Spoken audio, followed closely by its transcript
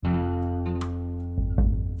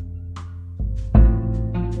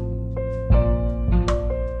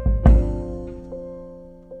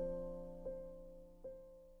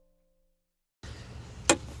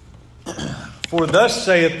For thus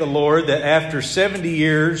saith the Lord, that after 70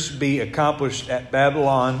 years be accomplished at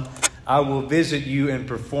Babylon, I will visit you and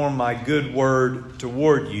perform my good word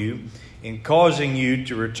toward you, in causing you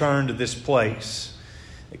to return to this place.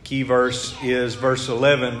 The key verse is verse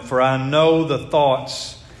 11. For I know the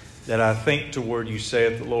thoughts that I think toward you,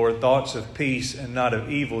 saith the Lord, thoughts of peace and not of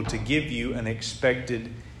evil, to give you an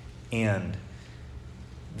expected end.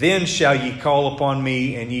 Then shall ye call upon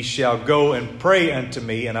me, and ye shall go and pray unto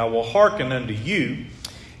me, and I will hearken unto you.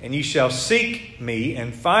 And ye shall seek me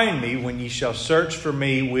and find me when ye shall search for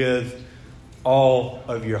me with all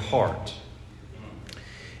of your heart.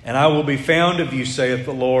 And I will be found of you, saith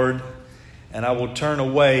the Lord, and I will turn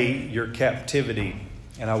away your captivity,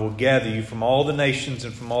 and I will gather you from all the nations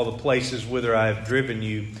and from all the places whither I have driven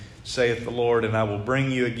you, saith the Lord, and I will bring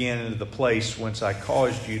you again into the place whence I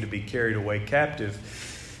caused you to be carried away captive.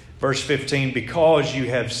 Verse 15, because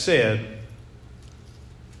you have said,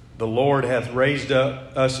 the Lord hath raised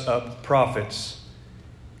us up prophets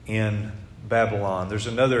in Babylon. There's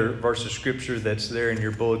another verse of Scripture that's there in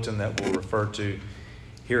your bulletin that we'll refer to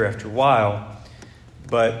here after a while.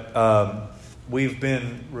 But we've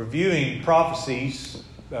been reviewing prophecies,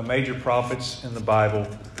 major prophets in the Bible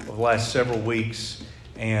over the last several weeks.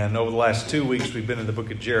 And over the last 2 weeks, we've been in the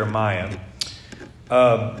book of Jeremiah.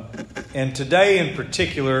 And today in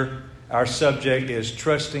particular, our subject is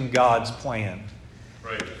trusting God's plan.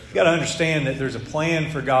 Right. You've got to understand that there's a plan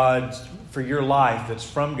for your life that's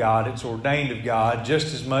from God. It's ordained of God,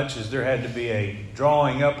 just as much as there had to be a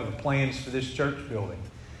drawing up of the plans for this church building.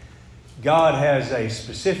 God has a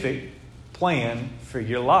specific plan for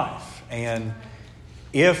your life. And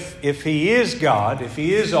if He is God, if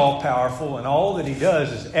He is all-powerful and all that He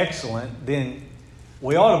does is excellent, then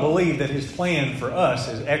we ought to believe that His plan for us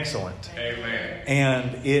is excellent. Amen.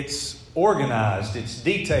 And it's organized, it's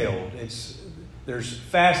detailed, there's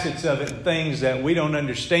facets of it and things that we don't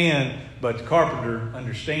understand, but the carpenter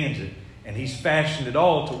understands it. And He's fashioned it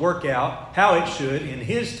all to work out how it should in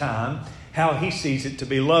His time, how He sees it to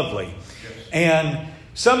be lovely. Yes. And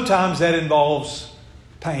sometimes that involves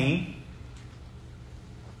pain.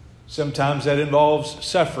 Sometimes that involves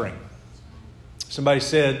suffering. Somebody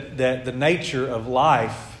said that the nature of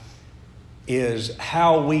life is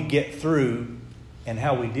how we get through and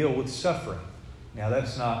how we deal with suffering. Now,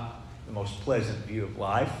 that's not the most pleasant view of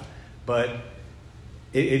life, but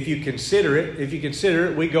if you consider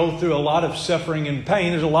it, we go through a lot of suffering and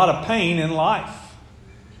pain. There's a lot of pain in life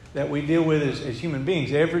that we deal with as human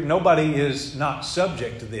beings. Nobody is not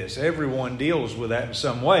subject to this. Everyone deals with that in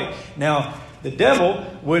some way. Now, the devil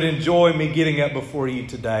would enjoy me getting up before you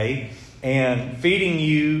today and feeding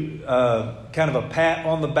you kind of a pat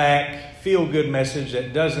on the back, feel-good message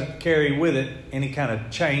that doesn't carry with it any kind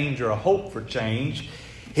of change or a hope for change.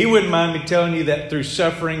 He wouldn't mind me telling you that through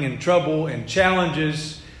suffering and trouble and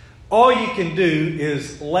challenges, all you can do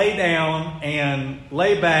is lay down and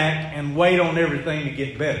lay back and wait on everything to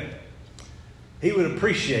get better. He would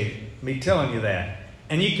appreciate me telling you that.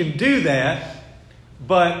 And you can do that,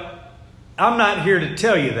 but I'm not here to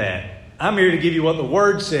tell you that. I'm here to give you what the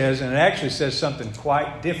Word says, and it actually says something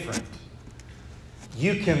quite different.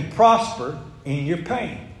 You can prosper in your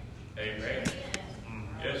pain. Amen.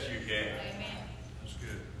 Yes, you can. That's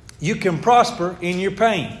good. You can prosper in your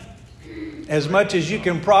pain as much as you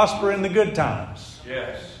can prosper in the good times.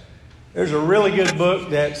 Yes. There's a really good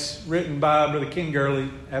book that's written by Brother Ken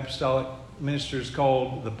Gurley, Apostolic Ministers,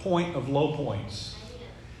 called The Point of Low Points.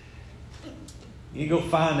 You go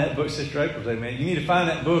find that book, Sister April said, man, you need to find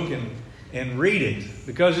that book and read it,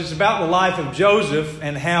 because it's about the life of Joseph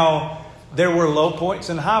and how there were low points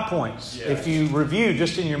and high points. Yes. If you review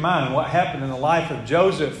just in your mind what happened in the life of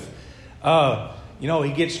Joseph,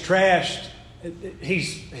 he gets trashed.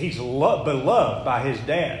 He's beloved by his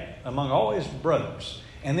dad among all his brothers.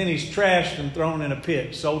 And then he's trashed and thrown in a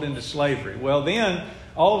pit, sold into slavery. Well, then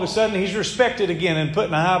all of a sudden he's respected again and put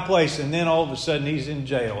in a high place. And then all of a sudden he's in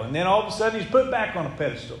jail. And then all of a sudden he's put back on a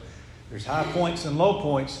pedestal. There's high points and low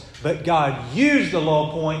points, but God used the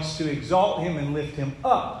low points to exalt him and lift him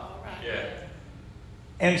up. Yeah.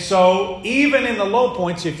 And so even in the low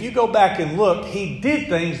points, if you go back and look, he did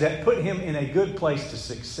things that put him in a good place to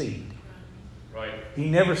succeed. Right. He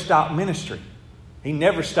never stopped ministry. He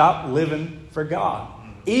never stopped living for God.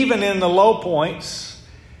 Even in the low points,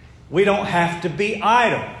 we don't have to be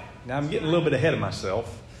idle. Now, I'm getting a little bit ahead of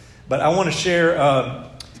myself, but I want to share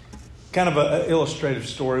kind of an illustrative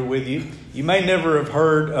story with you. You may never have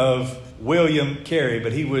heard of William Carey,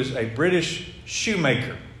 but he was a British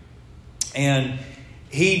shoemaker. And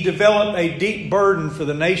he developed a deep burden for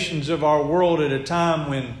the nations of our world at a time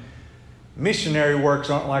when missionary works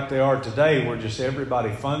aren't like they are today, where just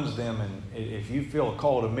everybody funds them. And if you feel a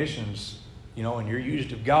call to missions, and you're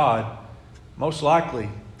used of God, most likely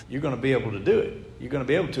you're going to be able to do it. You're going to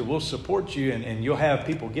be able to. We'll support you, and you'll have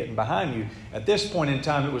people getting behind you. At this point in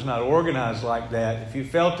time, it was not organized like that. If you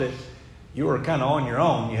felt it, you were kind of on your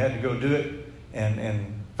own. You had to go do it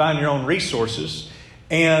and find your own resources.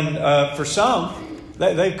 And for some,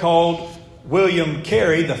 they called William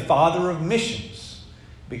Carey the father of missions,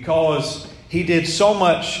 because he did so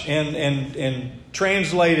much and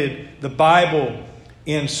translated the Bible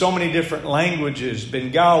in so many different languages: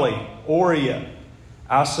 Bengali, Oriya,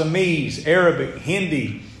 Assamese, Arabic,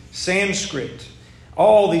 Hindi, Sanskrit.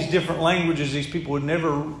 All these different languages. These people had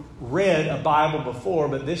never read a Bible before,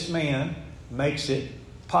 but this man makes it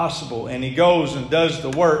possible. And he goes and does the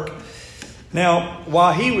work. Now,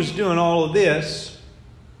 while he was doing all of this,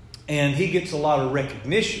 and he gets a lot of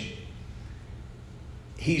recognition,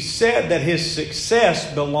 he said that his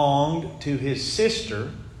success belonged to his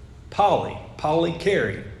sister, Polly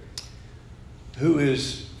Carey, who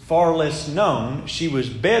is far less known. She was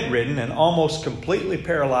bedridden and almost completely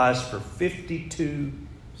paralyzed for 52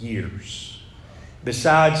 years.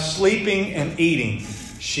 Besides sleeping and eating,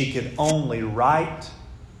 she could only write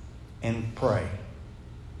and pray.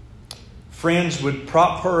 Friends would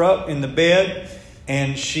prop her up in the bed,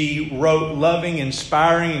 and she wrote loving,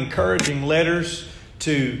 inspiring, encouraging letters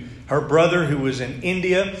to her brother who was in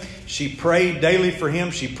India. She prayed daily for him.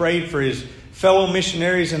 She prayed for his fellow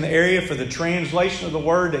missionaries in the area for the translation of the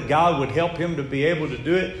word, that God would help him to be able to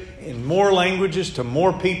do it in more languages to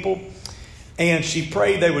more people. And she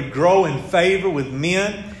prayed they would grow in favor with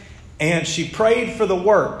men. And she prayed for the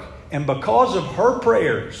work. And because of her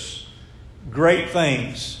prayers, great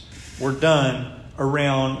things were done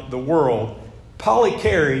around the world. Polly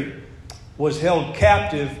Carey was held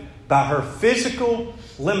captive by her physical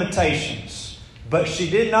limitations, but she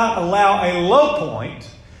did not allow a low point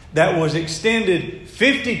that was extended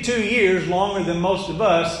 52 years, longer than most of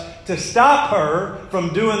us, to stop her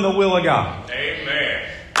from doing the will of God. Amen.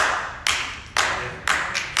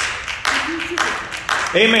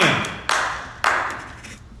 Amen.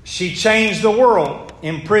 She changed the world.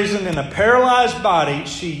 Imprisoned in a paralyzed body,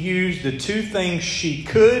 she used the two things she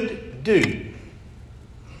could do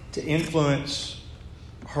to influence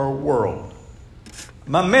her world.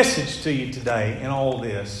 My message to you today in all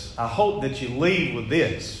this, I hope that you leave with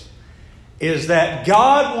this, is that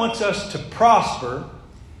God wants us to prosper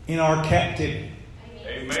in our captivity.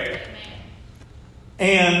 Amen.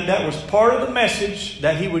 And that was part of the message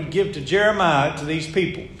that he would give to Jeremiah, to these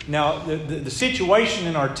people. Now, the situation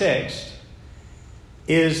in our text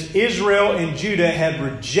is Israel and Judah had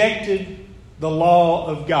rejected the law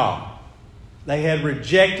of God. They had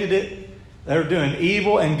rejected it. They were doing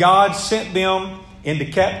evil, and God sent them into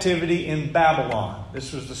captivity in Babylon.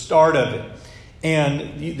 This was the start of it.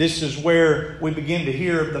 And this is where we begin to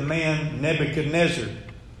hear of the man Nebuchadnezzar.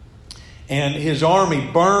 And his army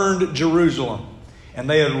burned Jerusalem. And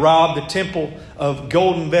they had robbed the temple of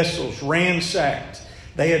golden vessels, ransacked.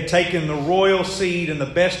 They had taken the royal seed and the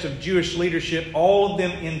best of Jewish leadership, all of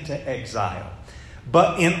them into exile.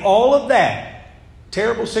 But in all of that,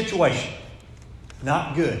 terrible situation,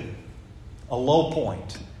 not good, a low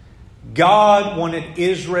point, God wanted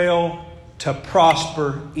Israel to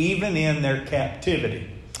prosper even in their captivity.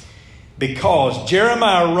 Because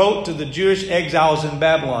Jeremiah wrote to the Jewish exiles in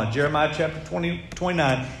Babylon, Jeremiah chapter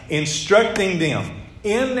 29, instructing them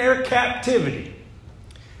in their captivity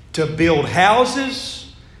to build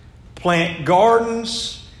houses, plant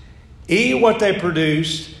gardens, eat what they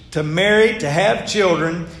produced, to marry, to have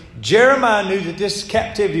children. Jeremiah knew that this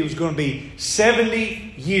captivity was going to be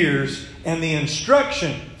 70 years. And the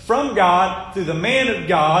instruction from God through the man of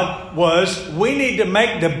God was, we need to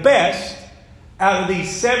make the best out of these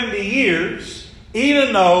 70 years,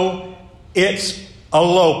 even though it's a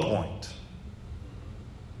low point.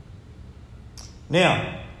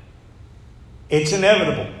 Now, it's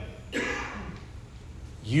inevitable.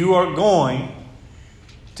 You are going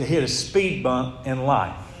to hit a speed bump in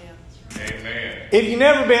life. Amen. If you've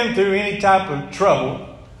never been through any type of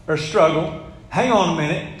trouble or struggle, hang on a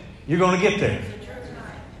minute. You're going to get there.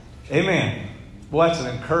 Amen. Well, that's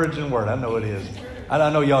an encouraging word. I know it is. I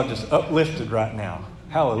know y'all just uplifted right now.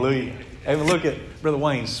 Hallelujah. Even look at Brother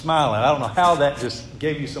Wayne smiling. I don't know how that just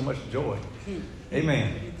gave you so much joy.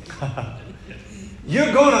 Amen.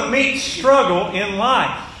 You're going to meet struggle in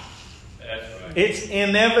life. That's right. It's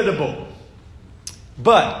inevitable.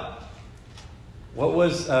 But what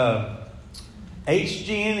was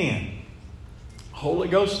HGNN? Holy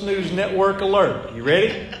Ghost News Network alert. You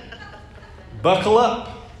ready? Buckle up.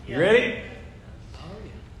 You ready?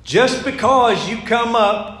 Just because you come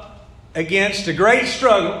up against a great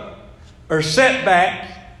struggle or setback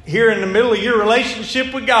here in the middle of your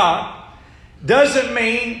relationship with God doesn't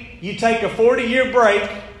mean you take a 40-year break.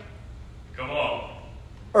 Come on.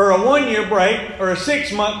 Or a 1-year break or a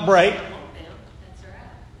 6-month break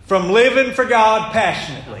from living for God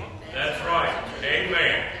passionately. That's right.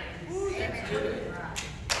 Amen.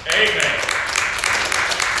 Amen.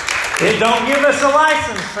 It don't give us a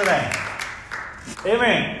license for that.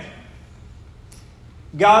 Amen.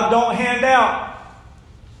 God don't hand out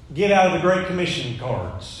get out of the Great Commission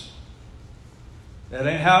cards. That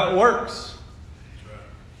ain't how it works.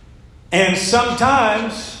 And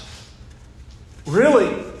sometimes,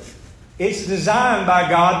 really, it's designed by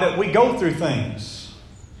God that we go through things.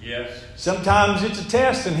 Yes. Sometimes it's a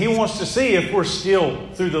test, and He wants to see if we're still,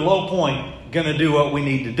 through the low point, going to do what we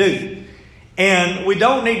need to do. And we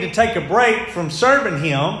don't need to take a break from serving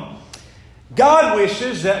Him. God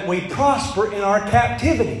wishes that we prosper in our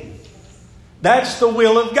captivity. That's the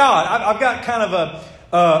will of God. I've got kind of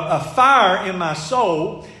a fire in my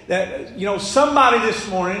soul that, somebody this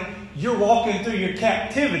morning, you're walking through your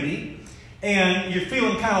captivity and you're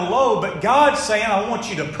feeling kind of low, but God's saying, I want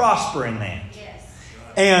you to prosper in that. Yes.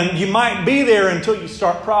 And you might be there until you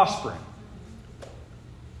start prospering.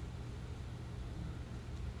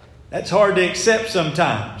 That's hard to accept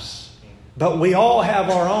sometimes. But we all have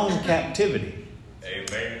our own captivity.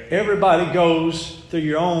 Amen. Everybody goes through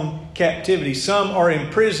your own captivity. Some are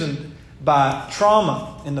imprisoned by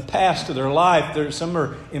trauma in the past of their life. Some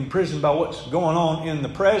are imprisoned by what's going on in the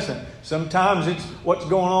present. Sometimes it's what's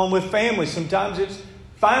going on with family. Sometimes it's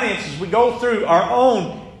finances. We go through our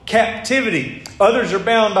own captivity. Others are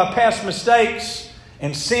bound by past mistakes,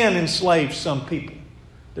 and sin enslaves some people.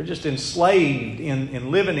 They're just enslaved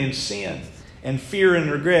in living in sin. And fear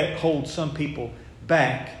and regret hold some people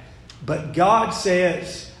back. But God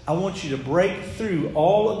says, I want you to break through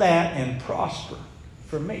all of that and prosper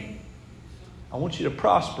for me. I want you to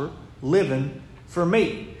prosper living for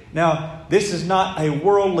me. Now, this is not a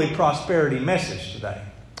worldly prosperity message today.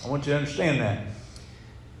 I want you to understand that.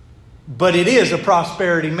 But it is a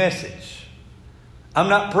prosperity message. I'm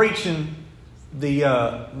not preaching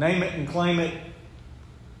the name it and claim it.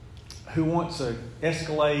 Who wants an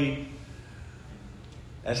Escalade?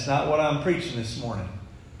 That's not what I'm preaching this morning.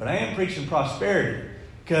 But I am preaching prosperity.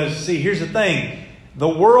 Because, see, here's the thing. The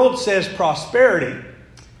world says prosperity,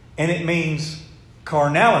 and it means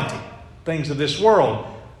carnality, things of this world.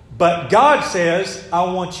 But God says, I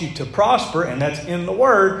want you to prosper, and that's in the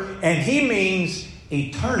Word, and He means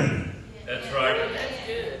eternity. That's right.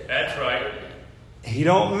 That's right. He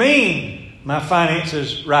don't mean my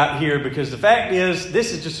finances right here, because the fact is,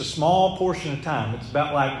 this is just a small portion of time. It's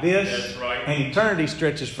about like this. That's right. And eternity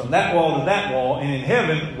stretches from that wall to that wall. And in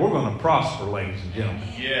heaven, we're going to prosper, ladies and gentlemen.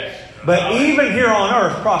 Yes. But even here on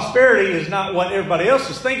earth, prosperity is not what everybody else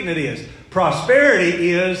is thinking it is. Prosperity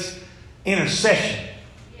is intercession.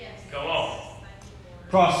 Come on.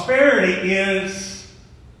 Prosperity is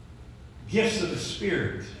gifts of the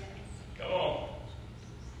Spirit. Come on.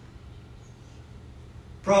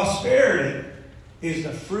 Prosperity is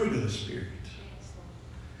the fruit of the Spirit.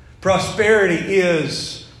 Prosperity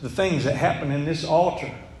is the things that happen in this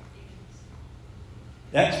altar.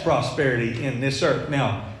 That's prosperity in this earth.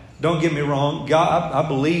 Now, don't get me wrong. God, I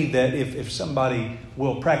believe that if somebody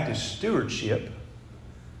will practice stewardship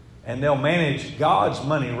and they'll manage God's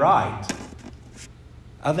money right,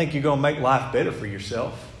 I think you're going to make life better for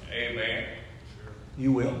yourself. Amen.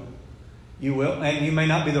 You will. You will. And you may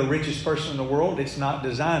not be the richest person in the world. It's not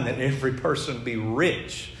designed that every person be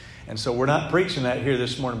rich. And so we're not preaching that here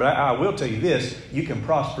this morning. But I will tell you this. You can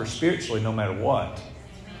prosper spiritually no matter what.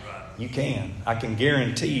 You can. I can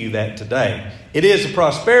guarantee you that today. It is a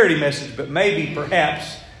prosperity message, but maybe,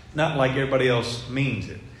 perhaps, not like everybody else means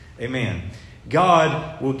it. Amen.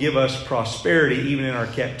 God will give us prosperity even in our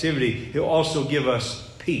captivity. He'll also give us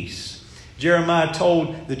peace. Jeremiah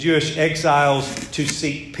told the Jewish exiles to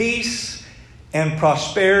seek peace and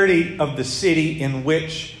prosperity of the city in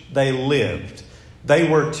which they lived. They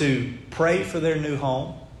were to pray for their new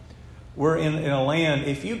home. We're in a land,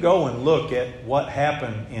 if you go and look at what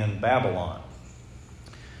happened in Babylon,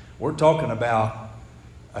 we're talking about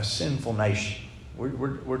a sinful nation.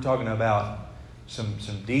 We're talking about some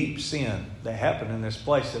deep sin that happened in this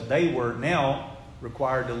place that they were now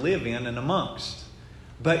required to live in and amongst.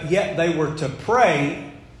 But yet they were to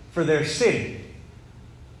pray for their city.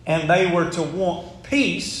 And they were to want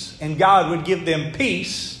peace, and God would give them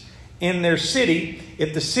peace in their city.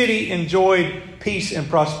 If the city enjoyed peace and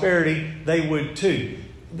prosperity, they would too.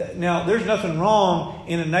 Now, there's nothing wrong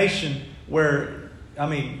in a nation where,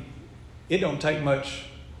 it don't take much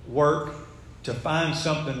work to find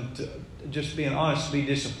something to, just being honest, to be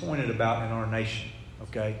disappointed about in our nation.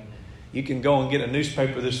 Okay? You can go and get a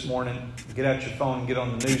newspaper this morning, get out your phone and get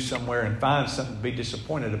on the news somewhere and find something to be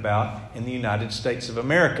disappointed about in the United States of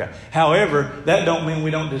America. However, that don't mean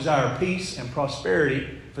we don't desire peace and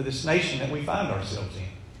prosperity for this nation that we find ourselves in.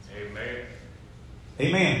 Amen.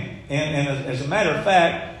 Amen. And as a matter of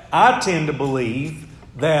fact, I tend to believe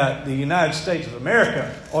that the United States of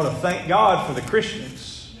America ought to thank God for the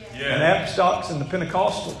Christians and apostolics and the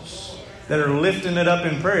Pentecostals that are lifting it up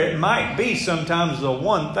in prayer. It might be sometimes the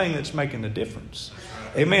one thing that's making the difference.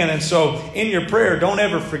 Amen. And so in your prayer, don't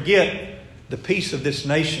ever forget the peace of this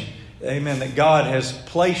nation. Amen. That God has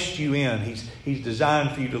placed you in. He's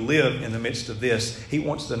designed for you to live in the midst of this. He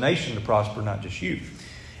wants the nation to prosper, not just you.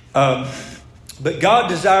 But God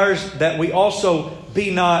desires that we also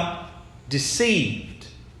be not deceived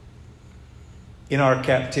in our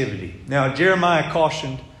captivity. Now, Jeremiah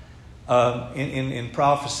cautioned in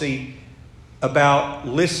prophecy about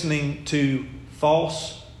listening to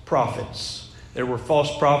false prophets. There were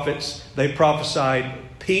false prophets. They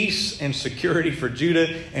prophesied peace and security for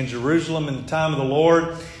Judah and Jerusalem in the time of the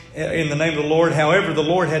Lord, in the name of the Lord. However, the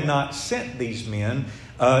Lord had not sent these men.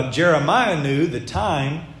 Jeremiah knew the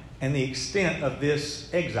time and the extent of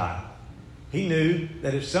this exile. He knew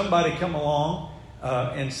that if somebody come along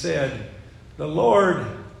and said, the Lord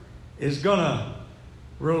is going to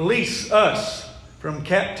release us from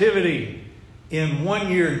captivity in 1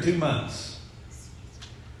 year and 2 months.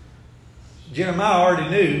 Jeremiah already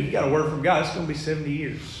knew, he got a word from God, it's going to be 70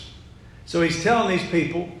 years. So he's telling these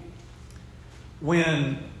people,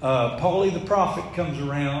 when Paulie the prophet comes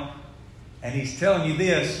around and he's telling you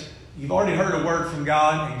this, you've already heard a word from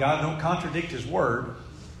God and God don't contradict His word.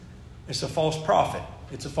 It's a false prophet.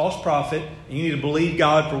 It's a false prophet, and you need to believe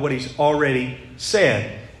God for what He's already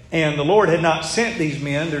said. And the Lord had not sent these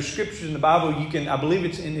men. There's scriptures in the Bible. I believe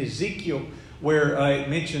it's in Ezekiel, where it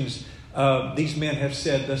mentions these men have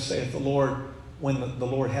said, thus saith the Lord, when the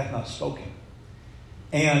Lord hath not spoken.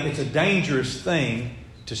 And it's a dangerous thing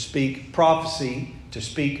to speak prophecy, to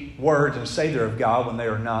speak words and say they're of God when they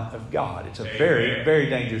are not of God. It's a very, very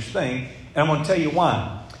dangerous thing. And I'm going to tell you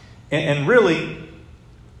why. And really,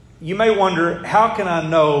 you may wonder, how can I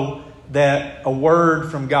know that a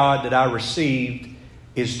word from God that I received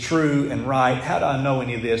is true and right? How do I know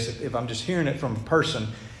any of this if I'm just hearing it from a person?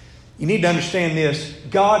 You need to understand this.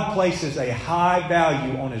 God places a high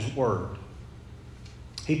value on His word.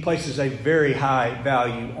 He places a very high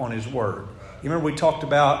value on His word. You remember we talked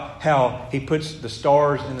about how He puts the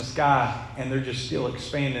stars in the sky and they're just still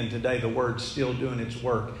expanding today. The word's still doing its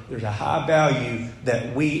work. There's a high value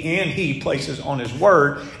that we and He places on His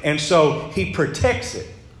word. And so He protects it.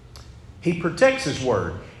 He protects His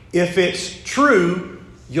word. If it's true,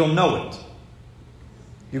 you'll know it.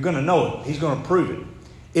 You're going to know it. He's going to prove it.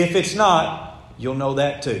 If it's not, you'll know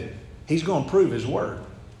that too. He's going to prove His word.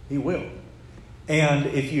 He will. And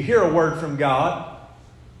if you hear a word from God,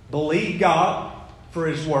 believe God for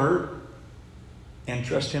His word and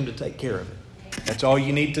trust Him to take care of it. That's all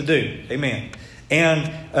you need to do. Amen. And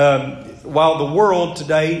while the world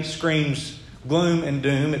today screams gloom and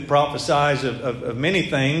doom, it prophesies of many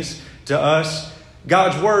things to us,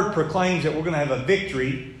 God's word proclaims that we're going to have a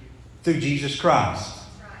victory through Jesus Christ.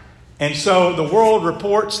 And so the world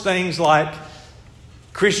reports things like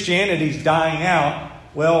Christianity's dying out.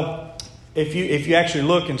 Well, if you actually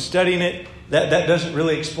look and studying it, that doesn't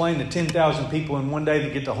really explain the 10,000 people in one day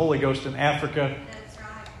that get the Holy Ghost in Africa. That's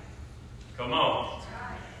right. Come on. That's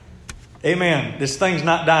right. Amen. This thing's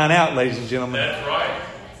not dying out, ladies and gentlemen. That's right.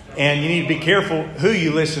 And you need to be careful who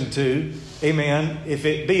you listen to. Amen. If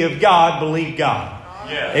it be of God, believe God.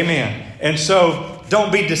 Yes. Amen. And so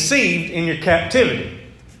don't be deceived in your captivity.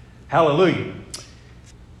 Hallelujah.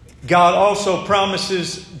 God also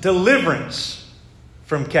promises deliverance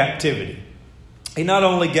from captivity. He not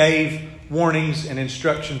only gave warnings and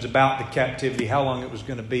instructions about the captivity, how long it was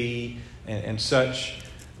going to be and such,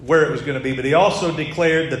 where it was going to be, but He also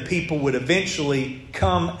declared the people would eventually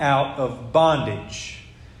come out of bondage.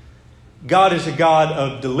 God is a God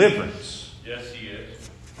of deliverance. Yes, He is.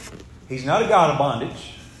 He's not a God of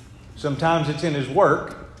bondage. Sometimes it's in His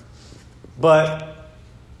work, but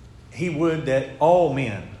He would that all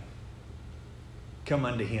men come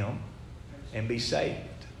unto Him and be saved.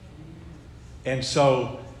 And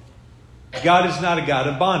so God is not a God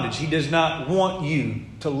of bondage. He does not want you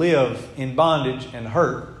to live in bondage and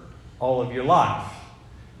hurt all of your life.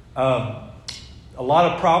 A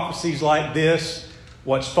lot of prophecies like this,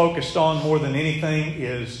 what's focused on more than anything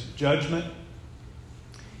is judgment.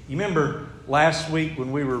 You remember last week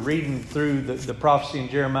when we were reading through the prophecy in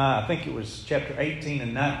Jeremiah. I think it was chapter 18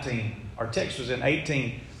 and 19. Our text was in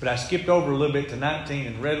 18, but I skipped over a little bit to 19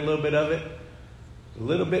 and read a little bit of it. A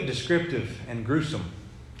little bit descriptive and gruesome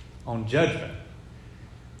on judgment.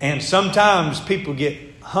 And sometimes people get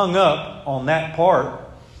hung up on that part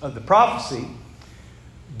of the prophecy.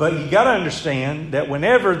 But you got to understand that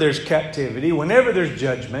whenever there's captivity, whenever there's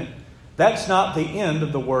judgment, that's not the end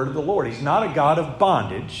of the word of the Lord. He's not a God of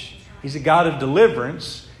bondage. He's a God of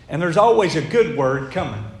deliverance. And there's always a good word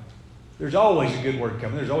coming. There's always a good word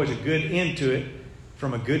coming. There's always a good end to it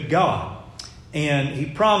from a good God. And He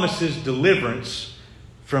promises deliverance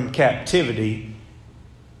from captivity.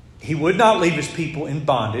 He would not leave His people in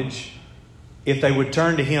bondage if they would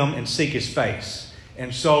turn to Him and seek His face.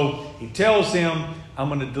 And so He tells them, I'm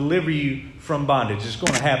going to deliver you from bondage. It's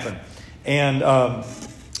going to happen. And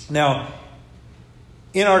now,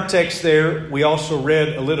 in our text there, we also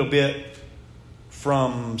read a little bit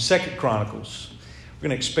from 2 Chronicles. We're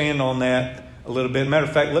going to expand on that a little bit. Matter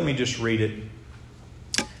of fact, let me just read it.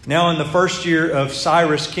 Now in the first year of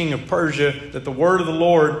Cyrus, king of Persia, that the word of the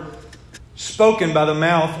Lord spoken by the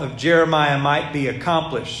mouth of Jeremiah might be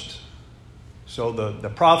accomplished. So the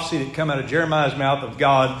prophecy that come out of Jeremiah's mouth of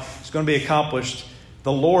God is going to be accomplished.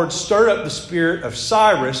 The Lord stirred up the spirit of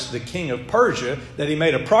Cyrus, the king of Persia, that he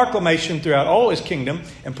made a proclamation throughout all his kingdom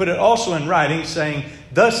and put it also in writing, saying,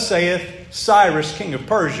 Thus saith Cyrus, king of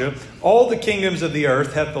Persia, all the kingdoms of the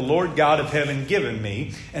earth hath the Lord God of heaven given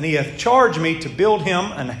me, and He hath charged me to build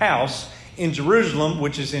Him an house in Jerusalem,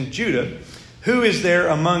 which is in Judah. Who is there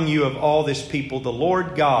among you of all this people? The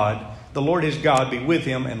Lord his God be with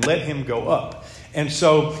him, and let him go up. And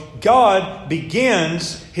so God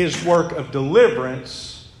begins His work of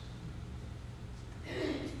deliverance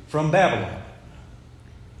from Babylon.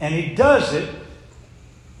 And He does it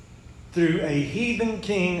through a heathen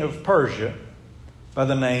king of Persia by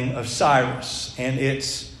the name of Cyrus. And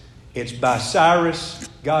it's by Cyrus,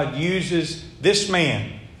 God uses this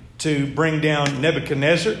man to bring down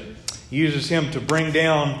Nebuchadnezzar. He uses him to bring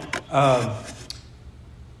down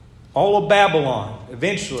all of Babylon.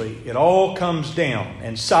 Eventually, it all comes down.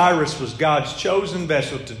 And Cyrus was God's chosen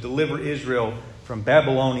vessel to deliver Israel from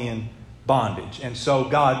Babylonian bondage. And so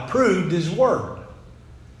God proved His word.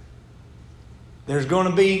 There's going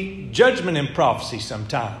to be judgment in prophecy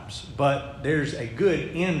sometimes, but there's a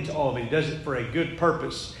good end to all of it. He does it for a good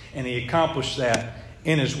purpose, and He accomplished that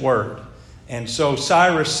in His word. And so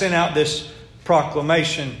Cyrus sent out this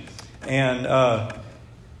proclamation,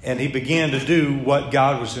 and he began to do what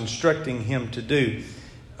God was instructing him to do.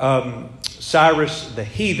 Cyrus, the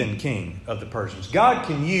heathen king of the Persians. God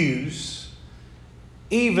can use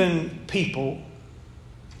even people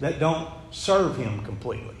that don't serve Him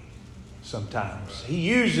completely sometimes. He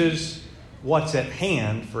uses what's at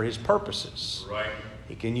hand for His purposes. Right.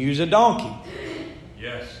 He can use a donkey.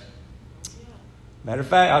 Yes. Matter of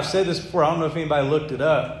fact, I've said this before. I don't know if anybody looked it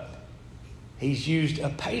up. He's used a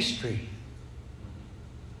pastry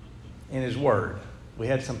in His word. We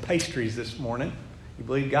had some pastries this morning. You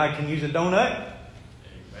believe God can use a donut?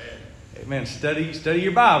 Amen. Amen. Study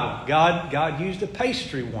your Bible. God used a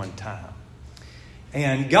pastry one time.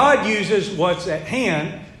 And God uses what's at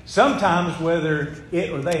hand, sometimes whether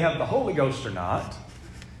it or they have the Holy Ghost or not.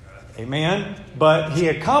 Amen. But He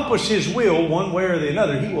accomplished His will one way or the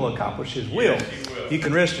other. He will accomplish His will. Yes, He will. You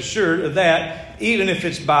can rest assured of that, even if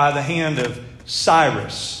it's by the hand of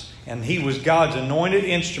Cyrus. And he was God's anointed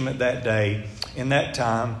instrument that day, in that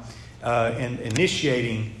time, in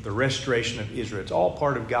initiating the restoration of Israel. It's all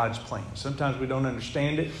part of God's plan. Sometimes we don't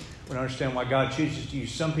understand it. We don't understand why God chooses to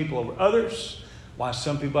use some people over others, why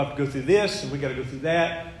some people have to go through this and we got to go through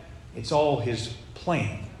that. It's all His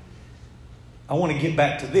plan. I want to get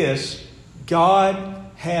back to this.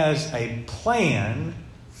 God has a plan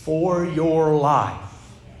for your life.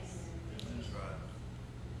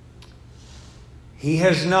 He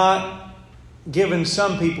has not given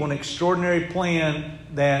some people an extraordinary plan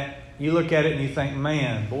that you look at it and you think,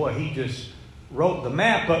 man, boy, He just wrote the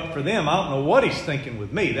map up for them. I don't know what He's thinking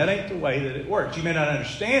with me. That ain't the way that it works. You may not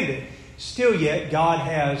understand it. Still yet, God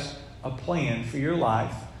has a plan for your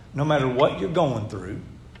life, no matter what you're going through,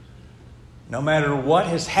 no matter what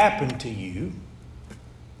has happened to you.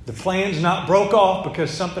 The plan's not broke off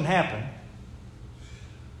because something happened.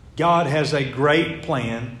 God has a great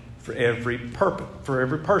plan for every purpose, for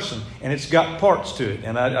every person. And it's got parts to it.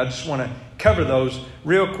 And I just want to cover those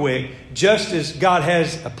real quick. Just as God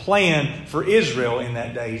has a plan for Israel in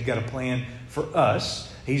that day, He's got a plan for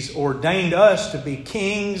us. He's ordained us to be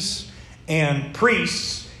kings and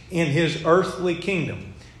priests in His earthly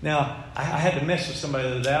kingdom. Now, I had to mess with somebody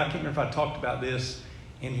the other day. I can't remember if I talked about this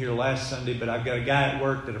in here last Sunday, but I've got a guy at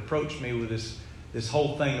work that approached me with this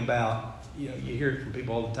whole thing about, you hear it from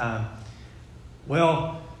people all the time.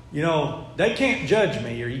 Well, they can't judge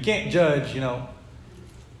me, or you can't judge,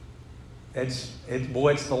 It's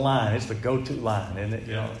the line. It's the go-to line, isn't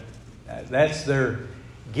it? That's their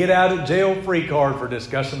get out of jail free card for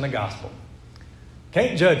discussing the gospel.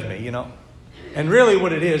 Can't judge me, And really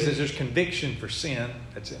what it is there's conviction for sin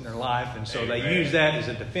that's in their life. And so they use that as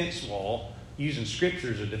a defense wall, using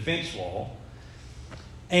Scripture as a defense wall.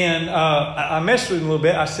 And I messed with him a little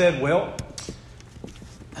bit. I said, well,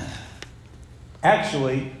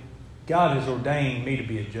 actually, God has ordained me to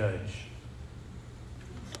be a judge.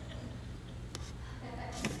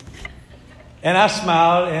 And I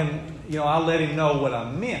smiled and, I let him know what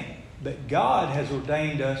I meant. But God has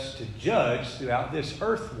ordained us to judge throughout this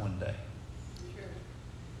earth one day.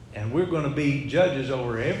 And we're going to be judges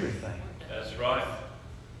over everything. That's right.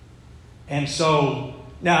 And so,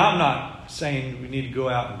 now I'm not saying we need to go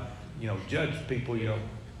out and, judge people,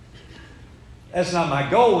 That's not my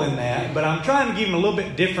goal in that. But I'm trying to give them a little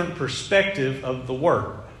bit different perspective of the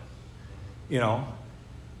Word.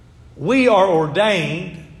 We are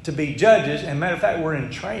ordained to be judges. And matter of fact, we're in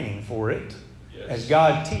training for it. Yes. As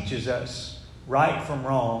God teaches us right from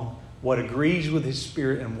wrong, what agrees with His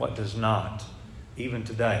Spirit and what does not. Even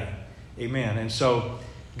today. Amen. And so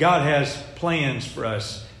God has plans for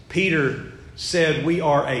us. Peter said we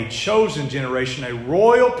are a chosen generation, a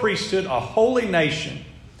royal priesthood, a holy nation,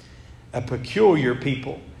 a peculiar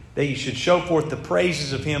people, that you should show forth the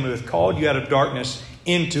praises of Him who hath called you out of darkness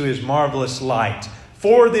into His marvelous light.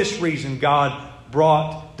 For this reason, God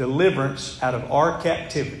brought deliverance out of our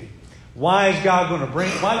captivity. Why is God going to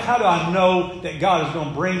how do I know that God is going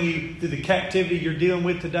to bring you through the captivity you're dealing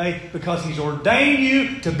with today? Because He's ordained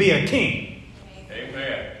you to be a king.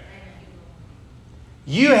 Amen.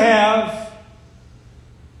 You have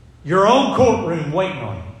your own courtroom waiting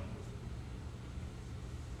on you.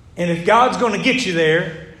 And if God's going to get you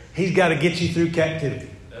there, He's got to get you through captivity.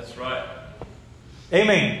 That's right.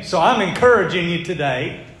 Amen. So I'm encouraging you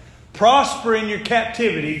today, prosper in your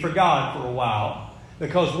captivity for God for a while.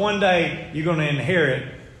 Because one day you're going to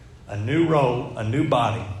inherit a new role, a new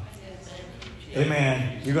body.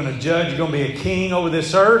 Amen. You're going to judge. You're going to be a king over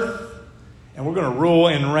this earth. And we're going to rule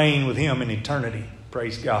and reign with Him in eternity.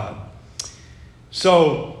 Praise God.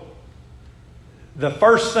 So, the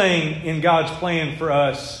first thing in God's plan for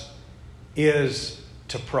us is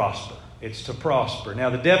to prosper. It's to prosper. Now,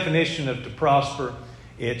 the definition of to prosper,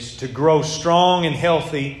 it's to grow strong and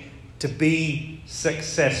healthy, to be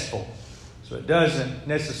successful. So it doesn't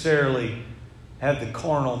necessarily have the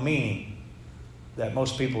carnal meaning that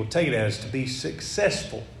most people take it as, to be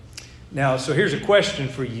successful. Now, so here's a question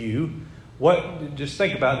for you. Just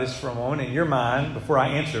think about this for a moment in your mind before I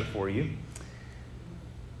answer it for you.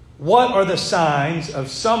 What are the signs of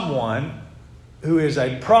someone who is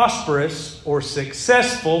a prosperous or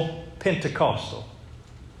successful Pentecostal?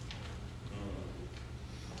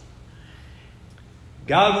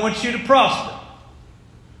 God wants you to prosper.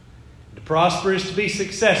 To prosper is to be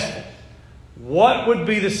successful. What would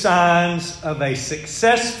be the signs of a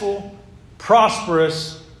successful,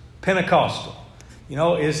 prosperous Pentecostal?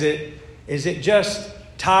 Is it just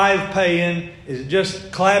tithe paying? Is it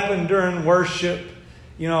just clapping during worship?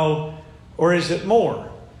 Or is it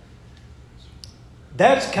more?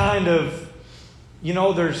 That's kind of,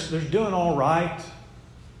 there's doing all right,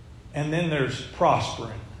 and then there's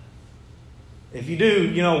prospering. If you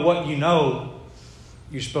do, what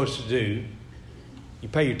you're supposed to do. You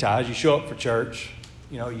pay your tithes, you show up for church,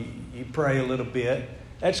 you pray a little bit.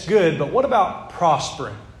 That's good, but what about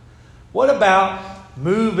prospering? What about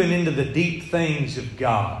moving into the deep things of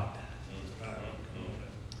God?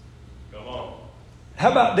 Come on.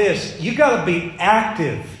 How about this? You got to be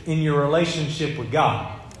active in your relationship with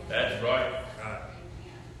God. That's right.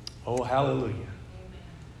 Oh, hallelujah.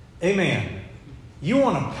 Amen. You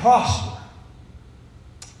want to prosper.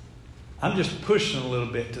 I'm just pushing a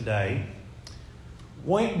little bit today.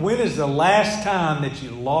 When is the last time that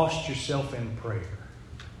you lost yourself in prayer?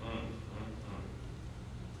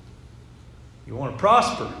 You want to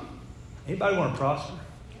prosper? Anybody want to prosper?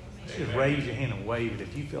 Just raise your hand and wave it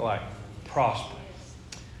if you feel like prosper.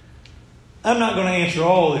 I'm not going to answer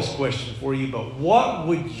all this question for you, but what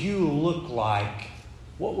would you look like?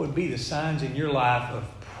 What would be the signs in your life of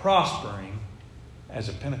prospering as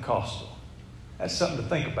a Pentecostal? That's something to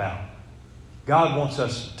think about. God wants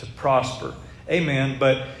us to prosper. Amen.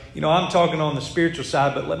 But, I'm talking on the spiritual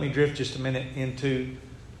side, but let me drift just a minute into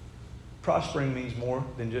prospering means more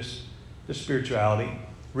than just the spirituality.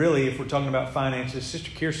 Really, if we're talking about finances,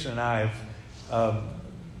 Sister Kirsten and I have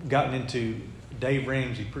gotten into Dave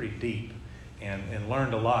Ramsey pretty deep and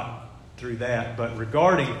learned a lot through that. But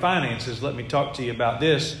regarding finances, let me talk to you about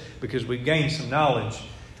this because we've gained some knowledge.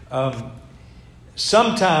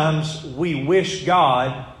 Sometimes we wish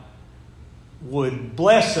God would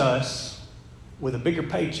bless us with a bigger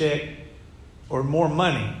paycheck or more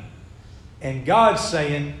money. And God's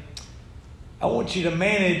saying, I want you to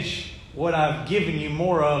manage what I've given you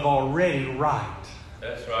more of already right.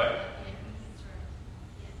 That's right.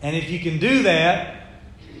 And if you can do that,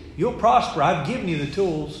 you'll prosper. I've given you the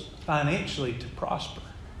tools financially to prosper.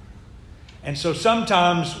 And so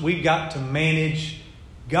sometimes we've got to manage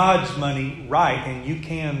God's money right, and you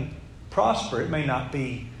can prosper. It may not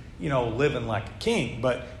be, living like a king,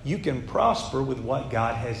 but you can prosper with what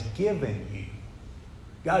God has given you.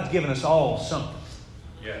 God's given us all something.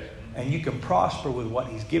 Yes. And you can prosper with what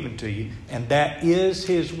He's given to you. And that is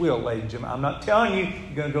His will, ladies and gentlemen. I'm not telling you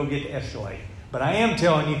you're going to go get the Escalade. But I am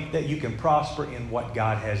telling you that you can prosper in what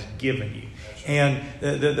God has given you. And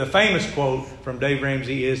the famous quote from Dave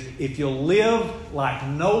Ramsey is, if you'll live like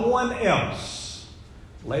no one else,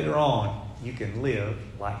 later on you can live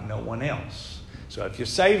like no one else. So if you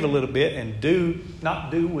save a little bit and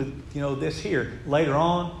not do with this here, later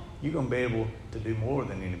on you're going to be able to do more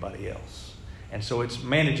than anybody else. And so it's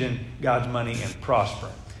managing God's money and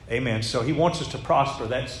prospering. Amen. So He wants us to prosper.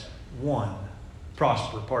 That's one.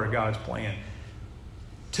 Prosper, part of God's plan.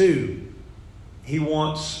 2, He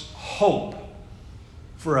wants hope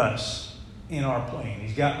for us in our plan.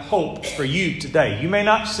 He's got hope for you today. You may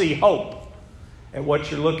not see hope at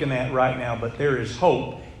what you're looking at right now, but there is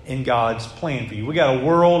hope in God's plan for you. We got a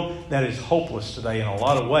world that is hopeless today in a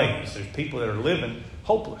lot of ways. There's people that are living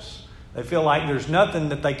hopeless. They feel like there's nothing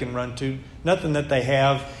that they can run to, nothing that they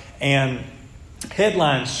have. And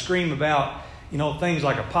headlines scream about, things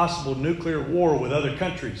like a possible nuclear war with other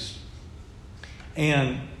countries.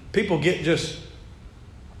 And people get just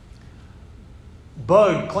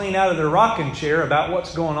bugged clean out of their rocking chair about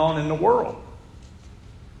what's going on in the world.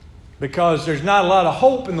 Because there's not a lot of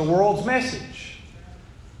hope in the world's message.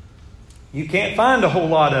 You can't find a whole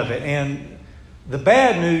lot of it. And the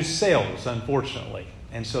bad news sells, unfortunately.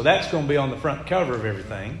 And so that's going to be on the front cover of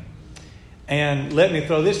everything. And let me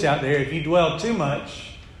throw this out there. If you dwell too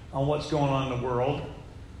much on what's going on in the world,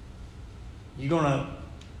 you're going to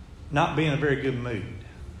not be in a very good mood.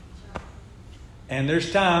 And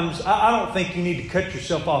there's times, I don't think you need to cut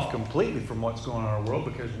yourself off completely from what's going on in our world,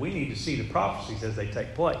 because we need to see the prophecies as they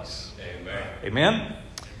take place. Amen. Amen?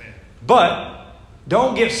 Amen. But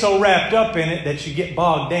don't get so wrapped up in it that you get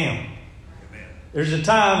bogged down. Amen. There's a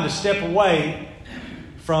time to step away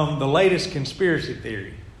from the latest conspiracy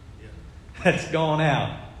theory that's gone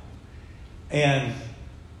out. And,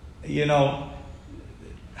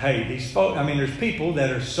 hey, these folks, there's people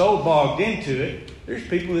that are so bogged into it. There's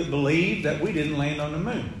people that believe that we didn't land on the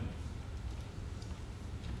moon.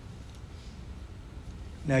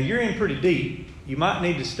 Now, you're in pretty deep. You might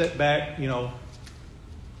need to step back, drink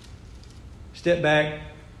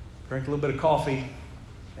a little bit of coffee,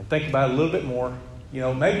 and think about it a little bit more.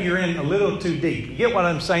 Maybe you're in a little too deep. You get what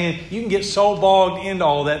I'm saying? You can get so bogged into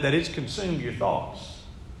all that it's consumed your thoughts.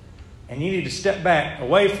 And you need to step back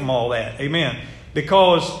away from all that. Amen.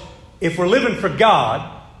 Because if we're living for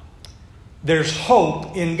God, there's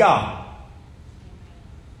hope in God.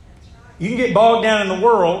 You can get bogged down in the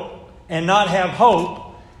world and not have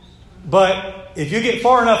hope, but if you get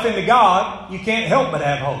far enough into God, you can't help but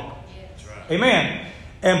have hope. Amen.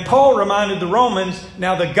 And Paul reminded the Romans,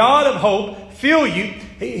 now the God of hope fill you.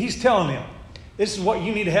 He's telling them, this is what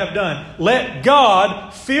you need to have done. Let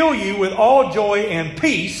God fill you with all joy and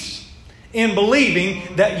peace in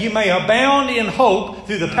believing, that you may abound in hope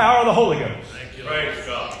through the power of the Holy Ghost. Thank you, Praise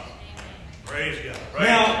God. Praise God. Praise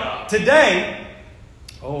Now, God. today,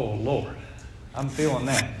 oh Lord, I'm feeling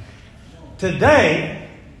that. Today,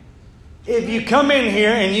 if you come in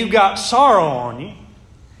here and you've got sorrow on you,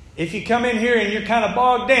 if you come in here and you're kind of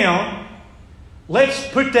bogged down, let's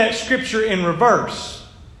put that scripture in reverse.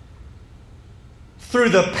 Through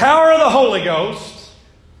the power of the Holy Ghost,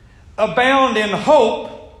 abound in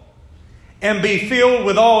hope, and be filled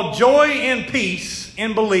with all joy and peace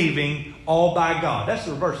in believing, all by God. That's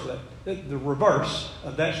the reverse of that. The reverse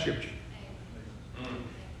of that scripture.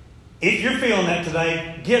 If you're feeling that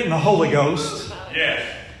today, get in the Holy Ghost. Yes.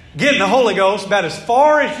 Get in the Holy Ghost about as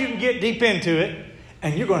far as you can get deep into it,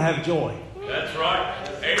 and you're going to have joy. That's right.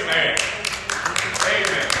 Amen.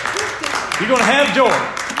 Amen. You're going to have joy.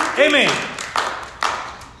 Amen.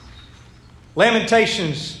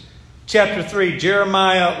 Lamentations chapter 3.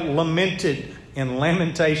 Jeremiah lamented in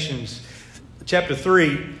Lamentations chapter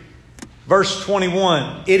 3, verse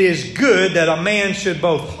 21. It is good that a man should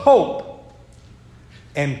both hope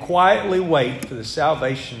and quietly wait for the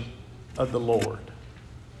salvation of the Lord.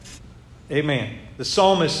 Amen. The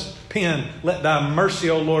psalmist penned, "Let thy mercy,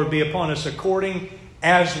 O Lord, be upon us according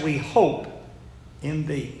as we hope in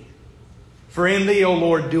thee. For in thee, O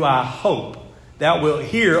Lord, do I hope. Thou wilt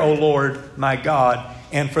hear, O Lord, my God.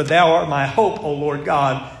 And for thou art my hope, O Lord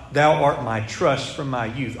God. Thou art my trust from my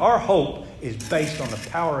youth." Our hope is based on the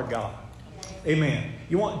power of God. Amen.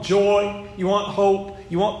 You want joy? You want hope?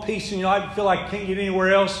 You want peace in your life? You feel like you can't get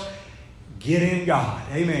anywhere else? Get in God.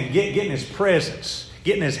 Amen. Get in His presence.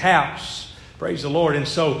 Get in His house. Praise the Lord. And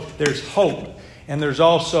so there's hope. And there's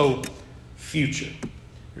also future.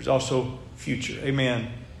 There's also future. Amen.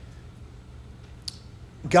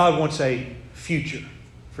 God wants a future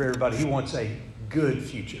for everybody. He wants a good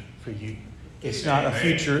future for you. It's not a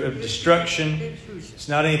future of destruction. It's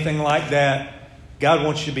not anything like that. God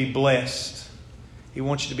wants you to be blessed. He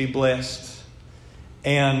wants you to be blessed.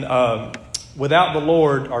 And without the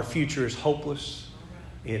Lord, our future is hopeless.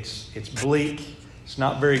 It's bleak. It's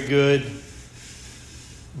not very good.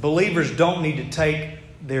 Believers don't need to take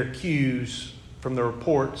their cues from the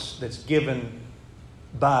reports that's given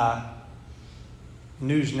by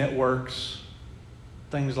news networks,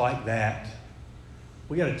 things like that.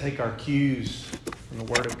 We got to take our cues from the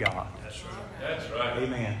Word of God. That's right. That's right.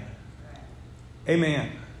 Amen.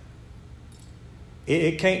 Amen.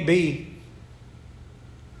 It can't be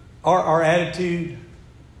our attitude,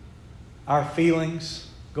 our feelings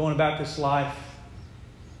going about this life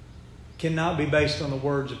cannot be based on the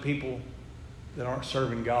words of people that aren't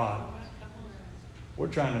serving God. We're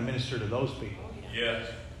trying to minister to those people. Yes.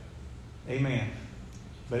 Amen.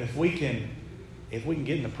 But if we can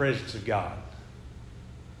get in the presence of God,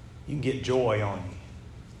 you can get joy on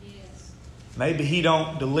you. Yes. Maybe He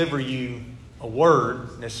don't deliver you a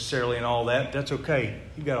word necessarily and all that. That's okay.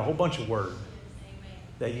 You've got a whole bunch of words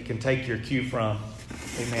that you can take your cue from.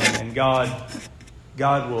 Amen. And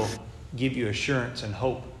God will give you assurance and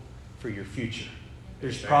hope for your future.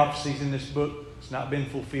 There's prophecies in this book. It's not been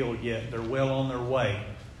fulfilled yet. They're well on their way.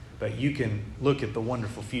 But you can look at the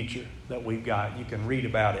wonderful future that we've got. You can read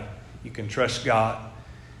about it. You can trust God.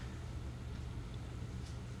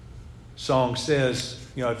 Song says,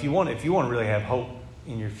 if you want to really have hope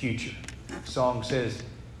in your future, song says,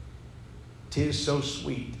 "'Tis so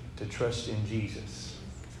sweet to trust in Jesus,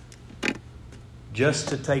 just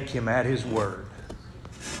to take Him at His word,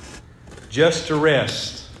 just to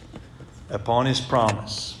rest upon His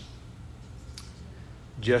promise,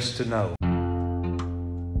 just to know."